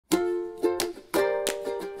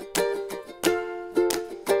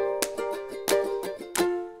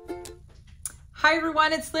Hi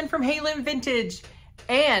everyone, it's Lynn from Hey Lynn Vintage,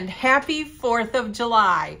 and happy 4th of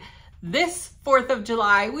July. This 4th of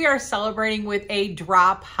July, we are celebrating with a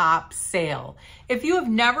drop hop sale. If you have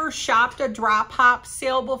never shopped a drop hop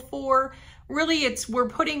sale before, really we're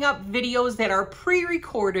putting up videos that are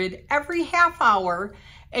pre-recorded every half hour,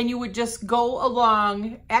 and you would just go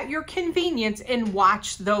along at your convenience and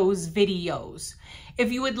watch those videos.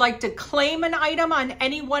 If you would like to claim an item on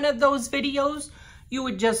any one of those videos, you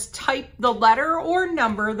would just type the letter or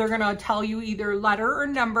number. They're gonna tell you either letter or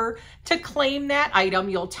number to claim that item.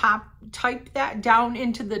 You'll type that down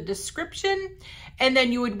into the description, and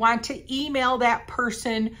then you would want to email that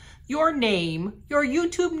person your name, your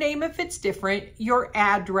YouTube name if it's different, your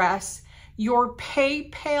address, your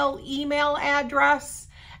PayPal email address,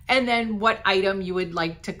 and then what item you would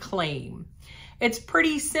like to claim. It's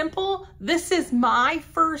pretty simple. This is my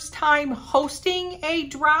first time hosting a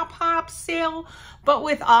drop hop sale, but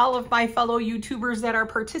with all of my fellow YouTubers that are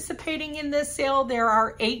participating in this sale, there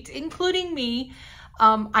are 8, including me.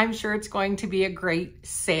 I'm sure it's going to be a great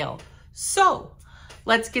sale. So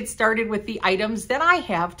let's get started with the items that I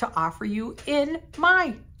have to offer you in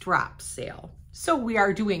my drop sale. So we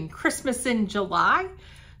are doing Christmas in July.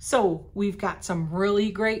 So we've got some really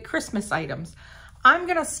great Christmas items. I'm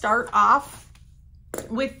gonna start off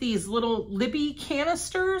with these little Libby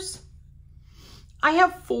canisters. I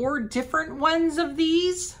have 4 different ones of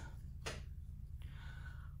these.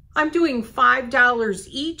 I'm doing $5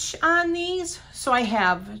 each on these. So I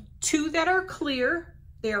have 2 that are clear.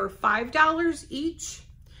 They are $5 each.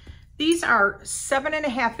 These are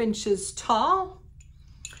 7.5 inches tall.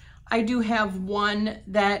 I do have one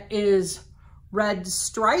that is red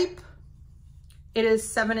stripe. It is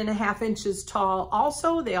 7.5 inches tall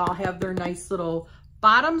also. They all have their nice little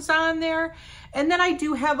bottoms on there. And then I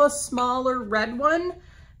do have a smaller red one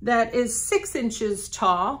that is 6 inches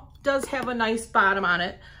tall, does have a nice bottom on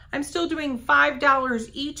it. I'm still doing $5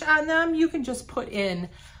 each on them. You can just put in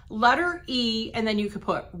letter E, and then you could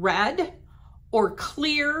put red or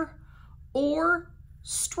clear or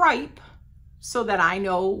stripe so that I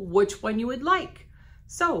know which one you would like.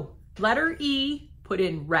 So letter E, put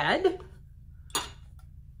in red,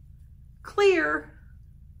 clear,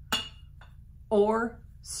 or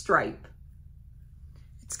stripe.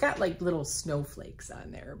 It's got like little snowflakes on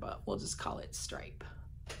there, but we'll just call it stripe.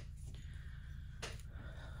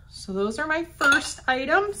 So those are my first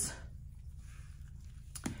items.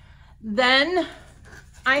 Then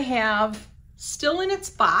I have, still in its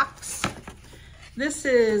box,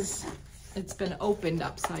 it's been opened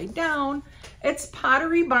upside down. It's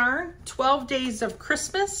Pottery Barn, 12 Days of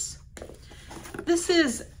Christmas. This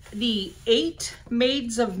is the 8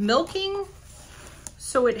 Maids of Milking.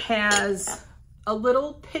 So it has a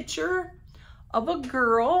little picture of a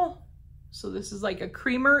girl. So this is like a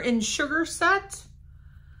creamer and sugar set.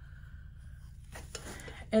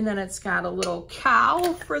 And then it's got a little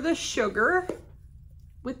cow for the sugar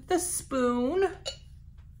with the spoon.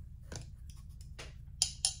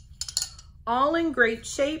 All in great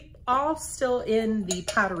shape, all still in the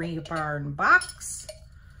Pottery Barn box.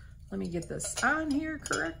 Let me get this on here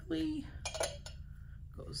correctly.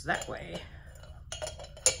 Goes that way.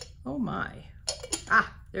 Oh my.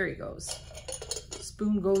 Ah, there he goes.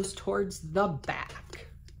 Spoon goes towards the back.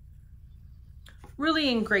 Really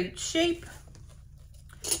in great shape.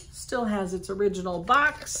 Still has its original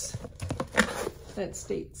box that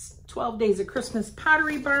states 12 Days of Christmas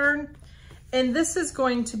Pottery Barn. And this is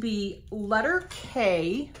going to be letter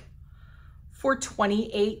K for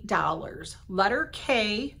 $28. Letter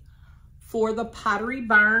K for the Pottery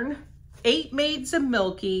Barn 8 Maids of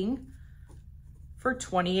Milking for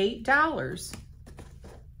 $28.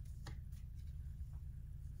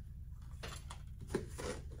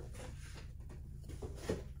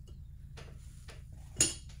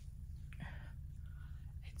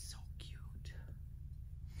 It's so cute.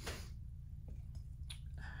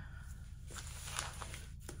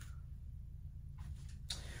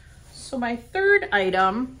 So my third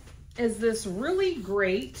item is this really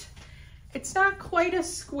great, it's not quite a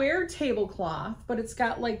square tablecloth, but it's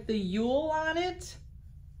got like the Yule on it.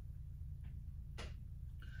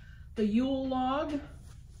 The Yule log.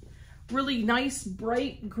 Really nice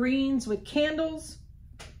bright greens with candles.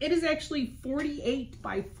 It is actually 48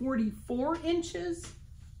 by 44 inches.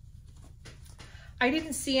 I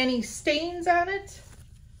didn't see any stains on it.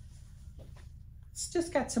 It's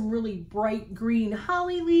just got some really bright green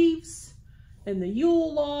holly leaves and the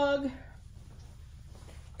Yule log.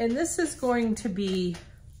 And this is going to be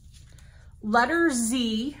letter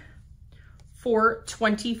Z for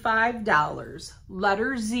 $25.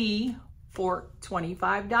 Letter Z for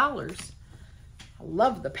 $25. I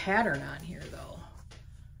love the pattern on here though.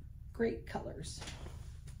 Great colors.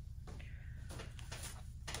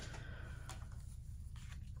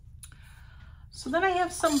 So then I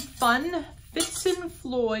have some fun Fitz and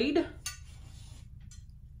Floyd.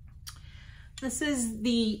 This is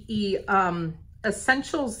the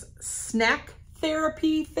Essentials Snack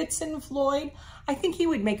Therapy Fitz and Floyd. I think he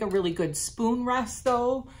would make a really good spoon rest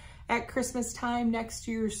though at Christmas time next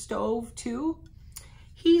to your stove too.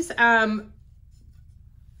 He's 10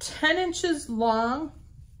 inches long.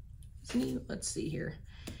 Let's see here.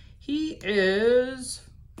 He is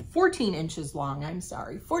 14 inches long, I'm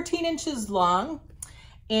sorry. 14 inches long,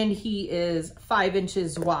 and he is 5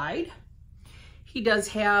 inches wide. He does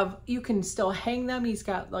have, you can still hang them. He's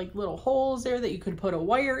got like little holes there that you could put a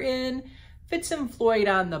wire in. Fitz and Floyd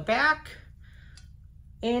on the back.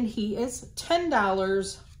 And he is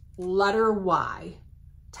 $10, letter Y.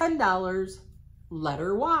 $10,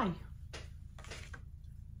 letter Y.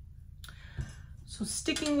 So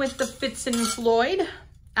sticking with the Fitz and Floyd,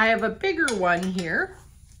 I have a bigger one here.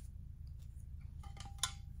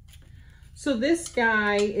 So this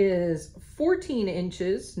guy is 14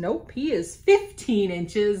 inches. Nope, he is 15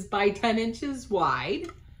 inches by 10 inches wide.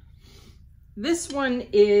 This one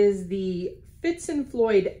is the Fitz and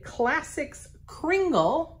Floyd Classics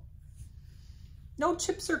Kringle. No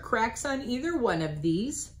chips or cracks on either one of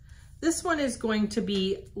these. This one is going to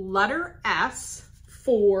be letter S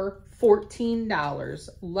for $14.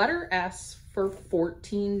 Letter S for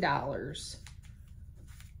 $14.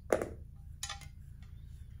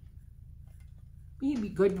 He'd be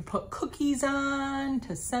good to put cookies on,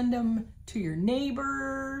 to send them to your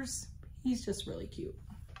neighbors. He's just really cute.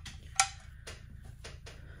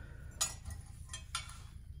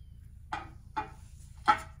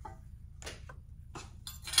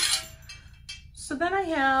 So then I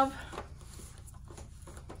have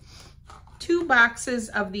 2 boxes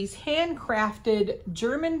of these handcrafted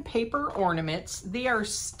German paper ornaments. They are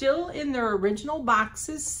still in their original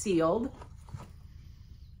boxes, sealed.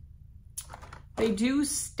 They do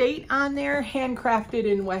state on there, handcrafted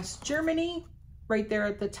in West Germany, right there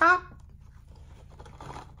at the top.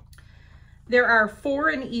 There are 4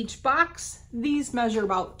 in each box. These measure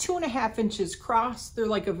about 2.5 inches across. They're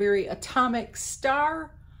like a very atomic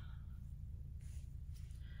star.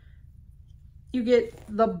 You get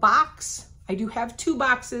the box. I do have 2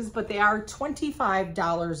 boxes, but they are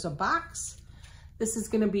 $25 a box. This is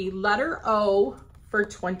going to be letter O for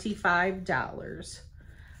 $25.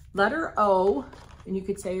 Letter O, and you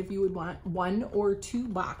could say if you would want 1 or 2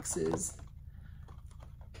 boxes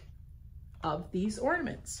of these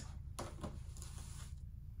ornaments.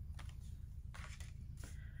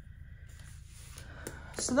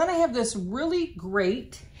 So then I have this really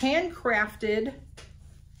great handcrafted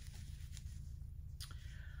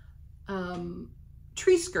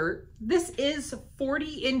tree skirt. This is 40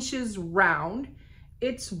 inches round.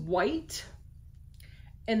 It's white,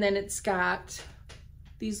 and then it's got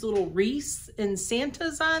these little wreaths and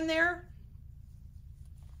Santas on there.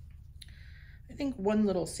 I think one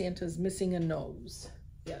little Santa's missing a nose.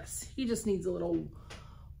 Yes, he just needs a little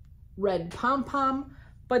red pom-pom,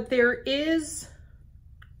 but there is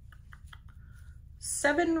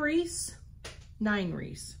 7 wreaths, 9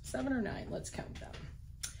 wreaths, 7 or 9, let's count them.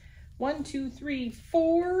 1, 2, 3,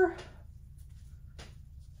 4,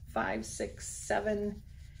 5, 6, 7,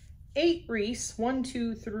 8 wreaths. 1,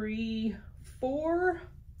 2, 3, 4,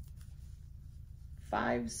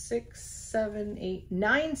 5, 6, 7, 8,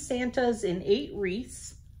 9 Santas and 8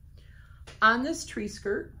 wreaths on this tree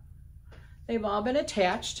skirt. They've all been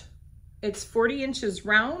attached. It's 40 inches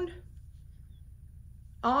round,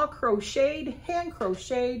 all crocheted, hand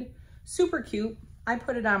crocheted, super cute. I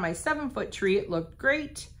put it on my 7-foot tree. It looked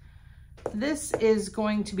great. This is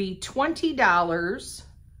going to be $20,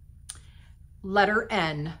 letter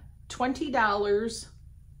N. $20,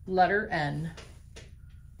 letter N.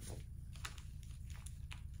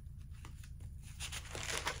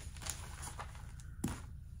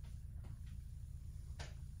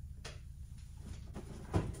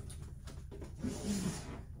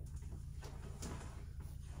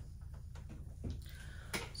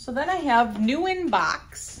 So then I have new in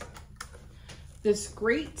box, this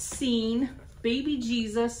great scene, Baby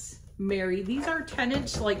Jesus, Mary. These are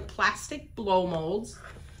 10-inch like plastic blow molds.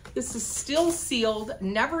 This is still sealed,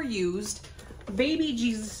 never used. Baby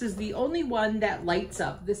Jesus is the only one that lights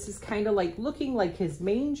up. This is kind of like looking like his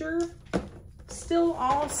manger, still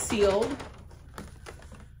all sealed.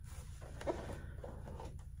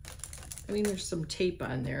 I mean, there's some tape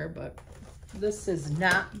on there, but this has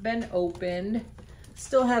not been opened.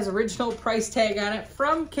 Still has original price tag on it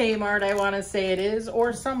from Kmart, I want to say it is,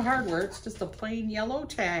 or some hardware. It's just a plain yellow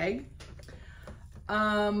tag.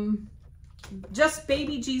 Just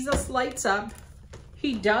Baby Jesus Lights Up.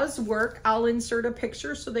 He does work. I'll insert a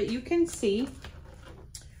picture so that you can see.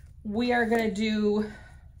 We are going to do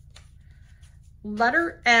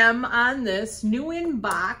letter M on this, new in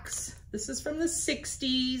box. This is from the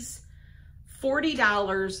 60s,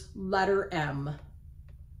 $40, letter M.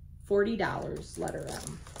 $40, letter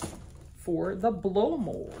M, for the blow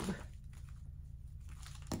mold.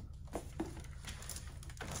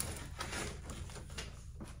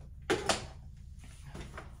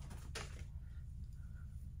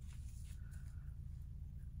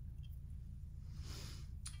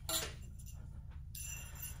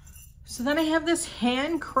 So then I have this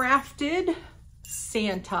handcrafted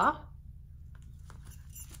Santa.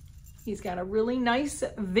 He's got a really nice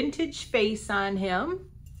vintage face on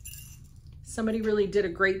him. Somebody really did a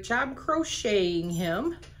great job crocheting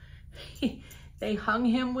him. They hung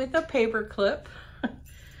him with a paper clip.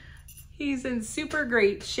 He's in super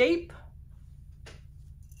great shape.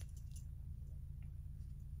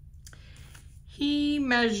 He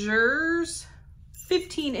measures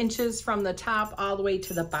 15 inches from the top all the way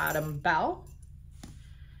to the bottom bell.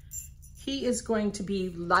 He is going to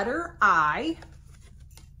be letter I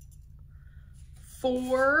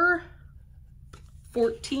for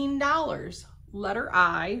 $14. Letter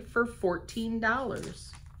I for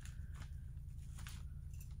 $14.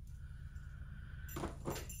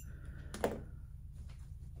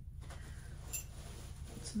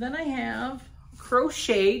 So then I have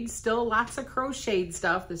crocheted, still lots of crocheted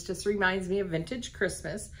stuff. This just reminds me of vintage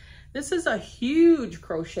Christmas. This is a huge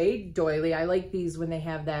crocheted doily. I like these when they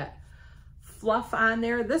have that fluff on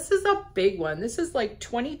there. This is a big one. This is like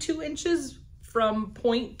 22 inches from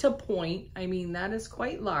point to point. I mean, that is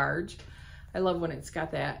quite large. I love when it's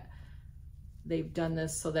got that. They've done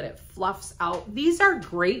this so that it fluffs out. These are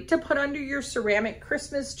great to put under your ceramic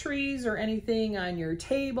Christmas trees or anything on your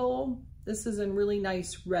table. This is in really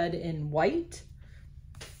nice red and white.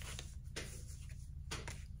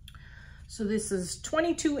 So this is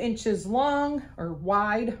 22 inches long or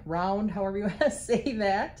wide, round, however you want to say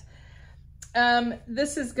that.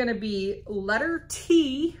 This is going to be letter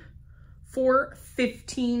T for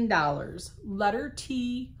 $15. Letter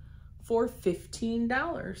T for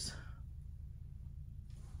 $15.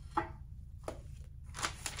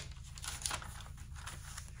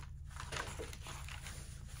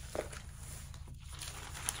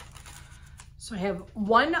 So I have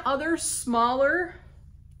one other smaller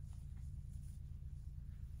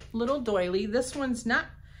little doily. This one's not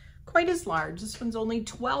quite as large. This one's only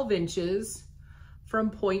 12 inches from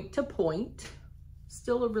point to point.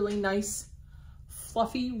 Still a really nice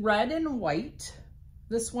fluffy red and white.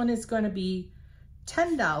 This one is going to be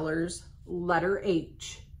 $10, letter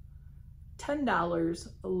H. $10,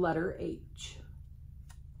 letter H.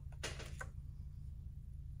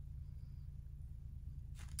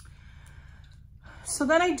 So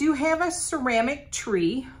then I do have a ceramic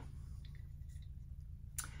tree.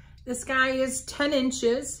 This guy is 10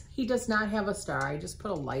 inches. He does not have a star. I just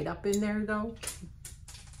put a light up in there though.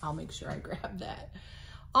 I'll make sure I grab that.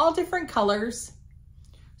 All different colors.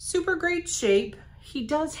 Super great shape. He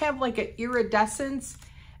does have like an iridescence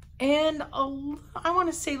and I want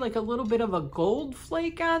to say like a little bit of a gold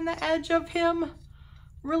flake on the edge of him.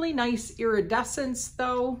 Really nice iridescence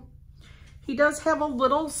though. He does have a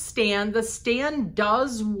little stand. The stand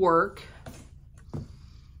does work.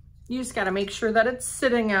 You just got to make sure that it's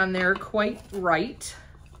sitting on there quite right,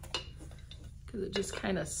 because it just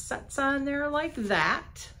kind of sets on there like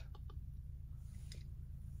that.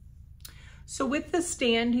 So with the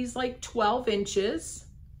stand, he's like 12 inches.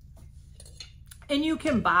 And you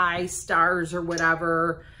can buy stars or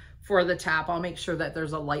whatever for the top. I'll make sure that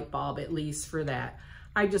there's a light bulb at least for that.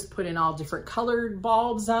 I just put in all different colored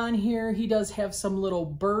bulbs on here. He does have some little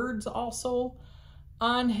birds also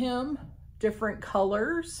on him, different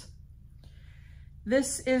colors.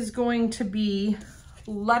 This is going to be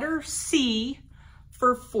letter C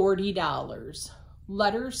for $40.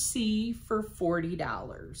 Letter C for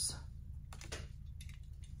 $40.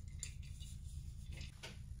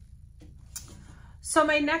 So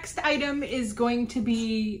my next item is going to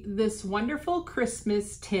be this wonderful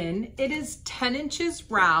Christmas tin. It is 10 inches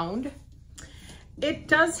round. It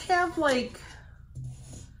does have like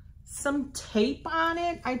some tape on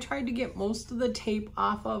it. I tried to get most of the tape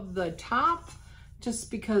off of the top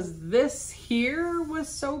just because this here was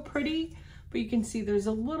so pretty, but you can see there's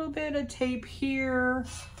a little bit of tape here.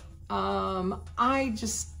 I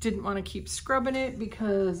just didn't want to keep scrubbing it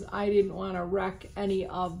because I didn't want to wreck any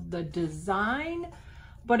of the design,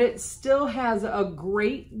 but it still has a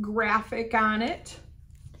great graphic on it.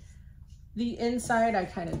 The inside, I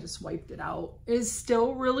kind of just wiped it out, is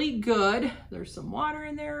still really good. There's some water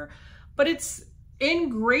in there, but it's in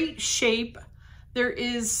great shape. There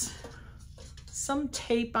is some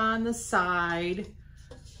tape on the side,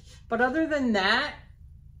 but other than that,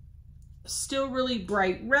 still really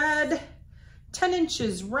bright red, 10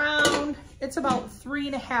 inches round. It's about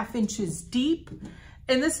 3.5 inches deep.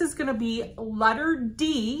 And this is gonna be letter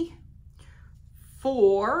D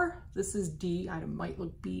for, this is D, I might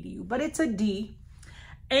look B to you, but it's a D.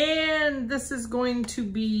 And this is going to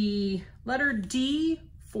be letter D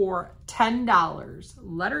for $10.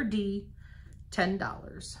 Letter D,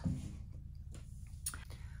 $10.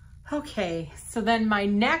 Okay, so then my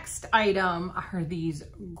next item are these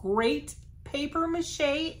great paper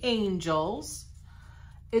mache angels.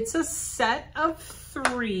 It's a set of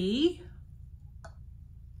 3.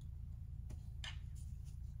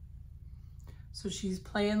 So she's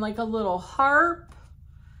playing like a little harp,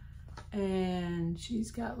 and she's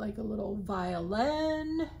got like a little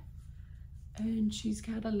violin, and she's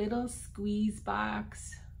got a little squeeze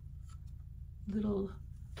box,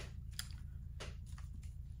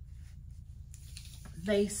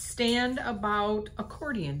 they stand about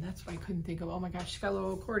accordion. That's what I couldn't think of. Oh my gosh, she's got a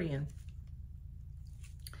little accordion.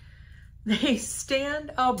 They stand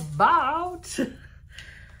about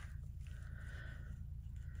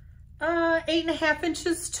 8.5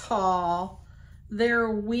 inches tall. Their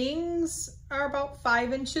wings are about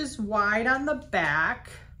 5 inches wide on the back.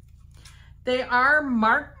 They are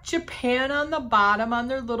marked Japan on the bottom on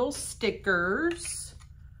their little stickers.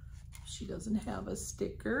 She doesn't have a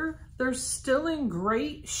sticker. They're still in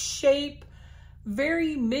great shape,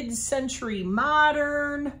 very mid-century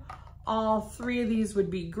modern. All 3 of these would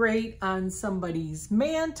be great on somebody's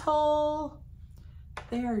mantle.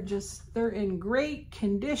 They're in great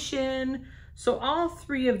condition. So all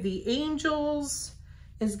 3 of the angels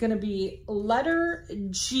is gonna be letter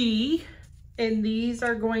G, and these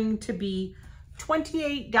are going to be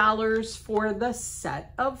 $28 for the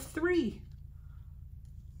set of 3.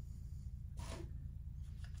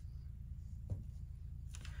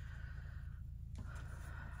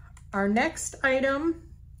 Our next item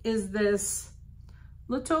is this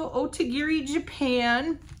little Otagiri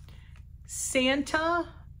Japan Santa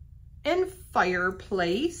and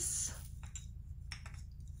fireplace.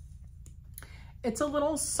 It's a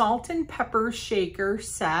little salt and pepper shaker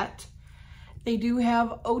set. They do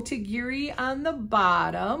have Otagiri on the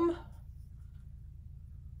bottom.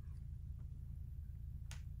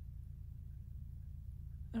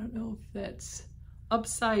 I don't know if that's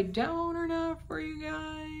upside down or not for you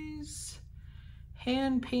guys.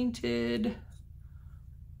 Hand painted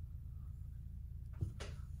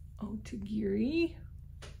Otagiri.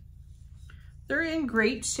 They're in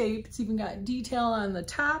great shape. It's even got detail on the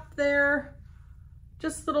top there.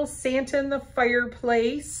 Just little Santa in the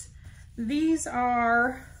fireplace. These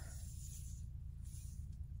are,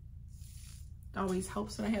 always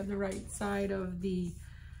helps when I have the right side of the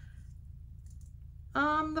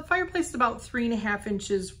fireplace is about 3.5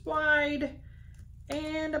 inches wide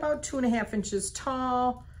and about 2.5 inches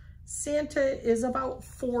tall. Santa is about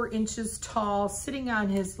 4 inches tall, sitting on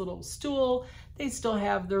his little stool. They still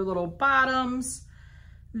have their little bottoms.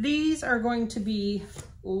 These are going to be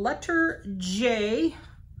letter J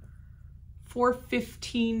for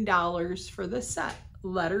 $15 for the set.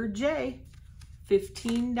 Letter J,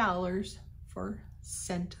 $15 for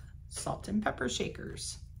Santa salt and pepper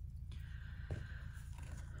shakers.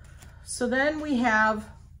 So then we have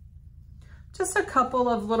just a couple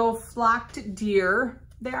of little flocked deer.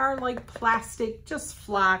 They are like plastic, just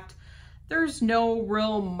flocked. There's no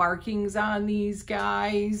real markings on these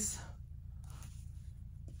guys.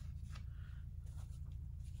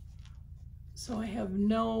 So I have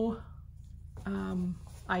no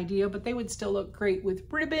idea, but they would still look great with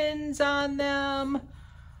ribbons on them.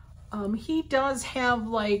 He does have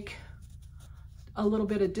like a little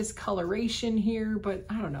bit of discoloration here, but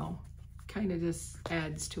I don't know, kind of just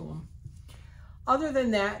adds to them. Other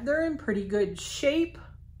than that, they're in pretty good shape.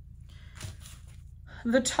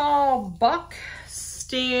 The tall buck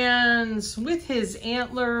stands with his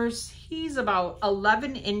antlers. He's about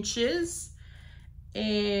 11 inches.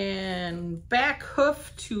 And back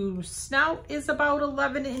hoof to snout is about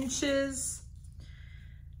 11 inches.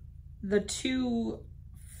 The 2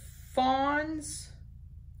 fawns,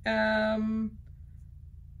 does,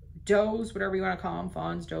 whatever you want to call them,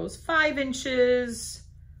 fawns, does, 5 inches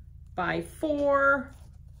by 4.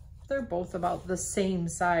 They're both about the same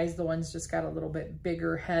size. The one's just got a little bit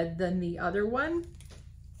bigger head than the other one.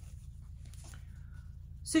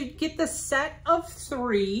 So you get the set of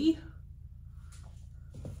 3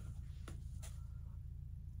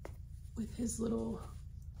 with his little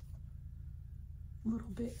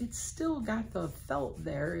bit. It's still got the felt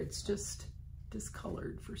there. It's just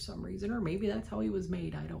discolored for some reason, or maybe that's how he was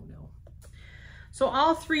made. I don't know. So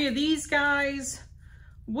all three of these guys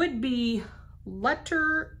would be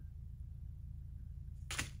letter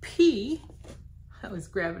P. I was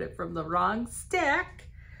grabbing it from the wrong stack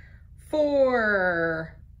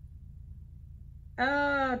for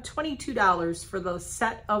 $22 for the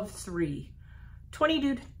set of three.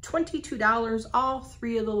 $22, all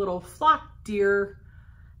three of the little flock deer,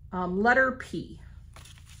 letter P.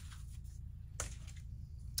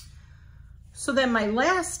 So then my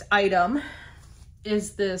last item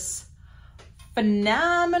is this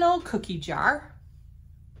phenomenal cookie jar.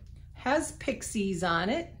 Has pixies on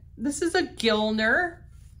it. This is a Gilner.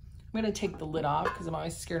 I'm gonna take the lid off because I'm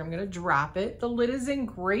always scared I'm gonna drop it. The lid is in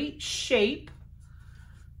great shape.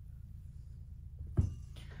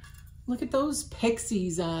 Look at those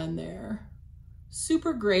pixies on there.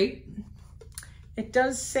 Super great. It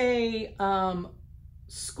does say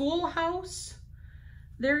schoolhouse.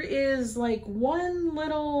 There is like one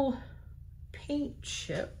little paint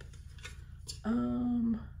chip.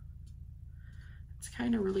 It's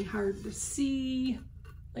kind of really hard to see,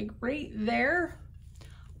 like right there.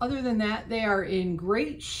 Other than that, they are in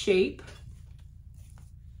great shape.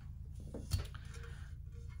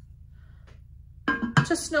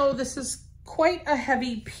 Just know this is quite a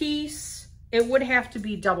heavy piece. It would have to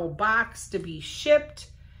be double boxed to be shipped.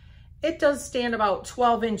 It does stand about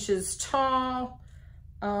 12 inches tall.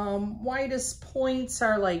 Widest points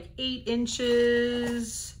are like 8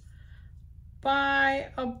 inches by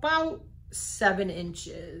about 7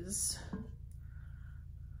 inches.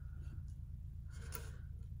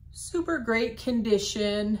 Super great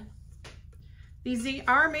condition. These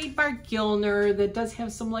are made by Gilner. That does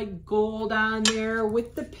have some like gold on there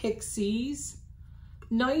with the pixies.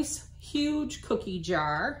 Nice, huge cookie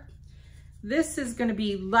jar. This is gonna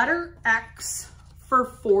be letter X for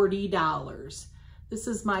 $40. This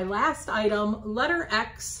is my last item, letter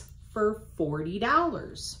X for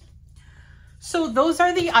 $40. So those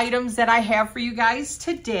are the items that I have for you guys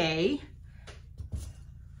today.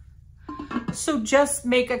 So just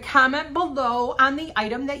make a comment below on the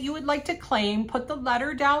item that you would like to claim, put the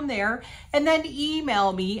letter down there, and then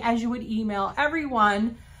email me as you would email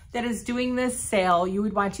everyone that is doing this sale. You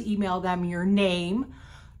would want to email them your name,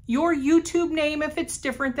 your YouTube name if it's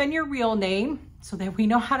different than your real name, so that we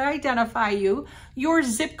know how to identify you, your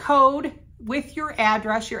zip code with your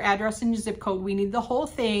address and your zip code. We need the whole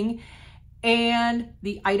thing, and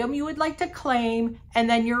the item you would like to claim, and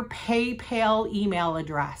then your PayPal email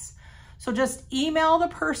address. So just email the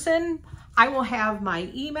person. I will have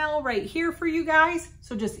my email right here for you guys.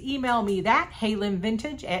 So just email me that,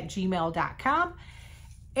 heylinvintage@gmail.com.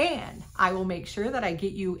 And I will make sure that I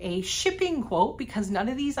get you a shipping quote because none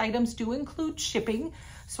of these items do include shipping.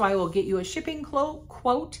 So I will get you a shipping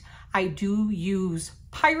quote. I do use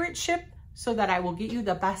pirate ship so that I will get you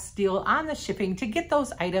the best deal on the shipping to get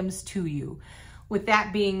those items to you. With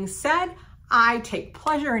that being said, I take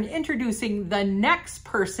pleasure in introducing the next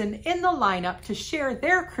person in the lineup to share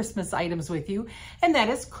their Christmas items with you, and that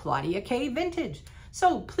is Claudia K. Vintage.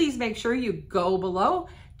 So please make sure you go below,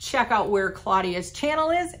 check out where Claudia's channel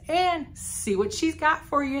is, and see what she's got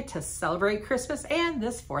for you to celebrate Christmas and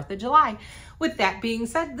this 4th of July. With that being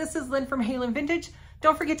said, this is Lynn from Hey Lynn Vintage.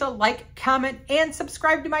 Don't forget to like, comment, and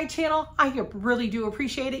subscribe to my channel. I really do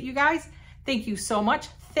appreciate it, you guys. Thank you so much.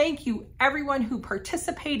 Thank you everyone who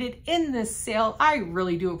participated in this sale. I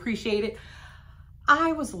really do appreciate it.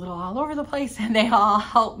 I was a little all over the place and they all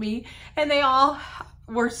helped me, and they all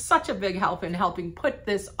were such a big help in helping put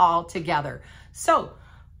this all together. So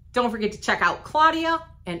don't forget to check out Claudia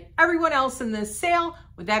and everyone else in this sale.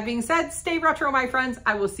 With that being said, stay retro, my friends.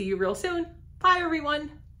 I will see you real soon. Bye,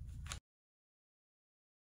 everyone.